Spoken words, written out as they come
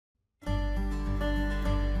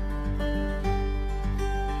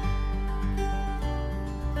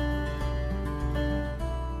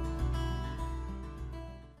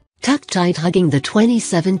tight hugging the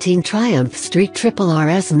 2017 Triumph Street Triple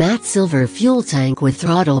RS matte silver fuel tank with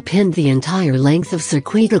throttle pinned the entire length of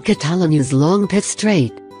Circuito Cataluña's long pit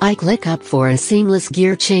straight. I click up for a seamless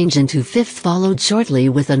gear change into fifth, followed shortly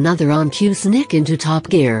with another on-cue snick into top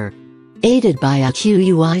gear. Aided by a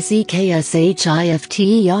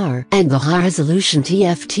QUICKSHIFTER and the high-resolution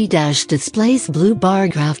TFT-displays blue bar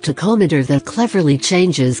graph tachometer that cleverly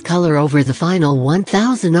changes color over the final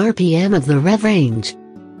 1000 RPM of the rev range,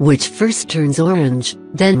 which first turns orange,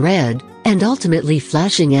 then red, and ultimately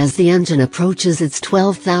flashing as the engine approaches its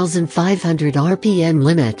 12,500 RPM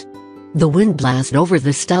limit. The wind blast over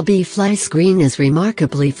the stubby fly screen is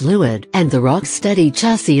remarkably fluid, and the rock-steady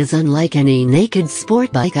chassis is unlike any naked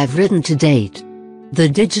sport bike I've ridden to date. The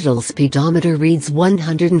digital speedometer reads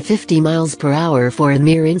 150 miles per hour for a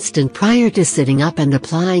mere instant prior to sitting up and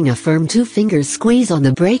applying a firm two-finger squeeze on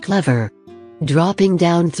the brake lever. Dropping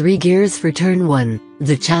down 3 gears for turn 1,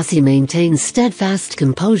 the chassis maintains steadfast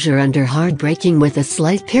composure under hard braking with a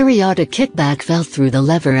slight periodic kickback felt through the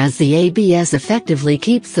lever as the ABS effectively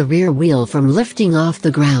keeps the rear wheel from lifting off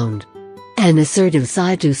the ground. An assertive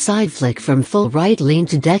side-to-side flick from full right lean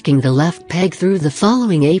to decking the left peg through the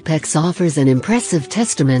following apex offers an impressive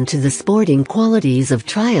testament to the sporting qualities of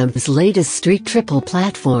Triumph's latest Street Triple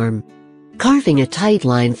platform. Carving a tight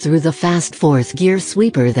line through the fast fourth gear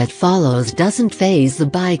sweeper that follows doesn't phase the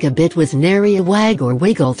bike a bit with nary a wag or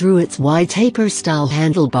wiggle through its wide taper-style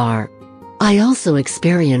handlebar. I also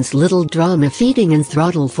experience little drama feeding and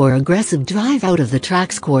throttle for aggressive drive out of the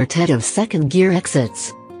track's quartet of second gear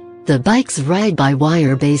exits. The bike's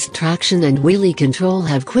ride-by-wire-based traction and wheelie control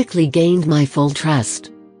have quickly gained my full trust.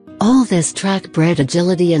 All this track-bred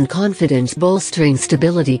agility and confidence bolstering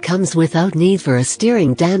stability comes without need for a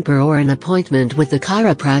steering damper or an appointment with the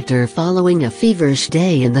chiropractor following a feverish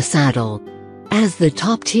day in the saddle. As the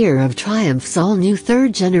top tier of Triumph's all-new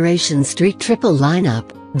third-generation Street Triple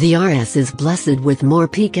lineup, the RS is blessed with more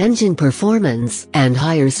peak engine performance and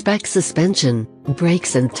higher-spec suspension,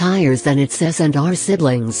 brakes and tires than its S&R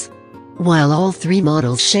siblings. While all three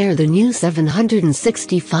models share the new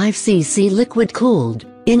 765cc liquid-cooled,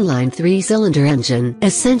 inline 3-cylinder engine,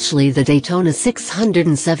 essentially the Daytona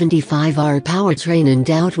 675R powertrain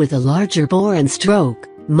endowed with a larger bore and stroke,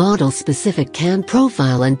 model-specific cam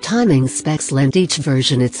profile and timing specs lend each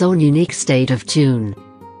version its own unique state of tune.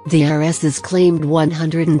 The RS's claimed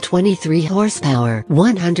 123 horsepower,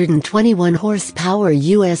 121 horsepower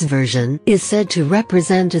US version is said to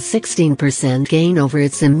represent a 16% gain over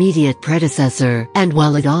its immediate predecessor, and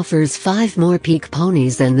while it offers 5 more peak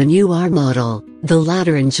ponies than the new R model, the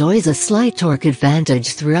latter enjoys a slight torque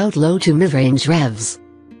advantage throughout low to mid-range revs.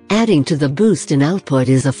 Adding to the boost in output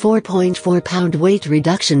is a 4.4-pound weight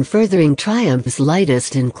reduction, furthering Triumph's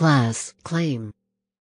lightest-in-class claim.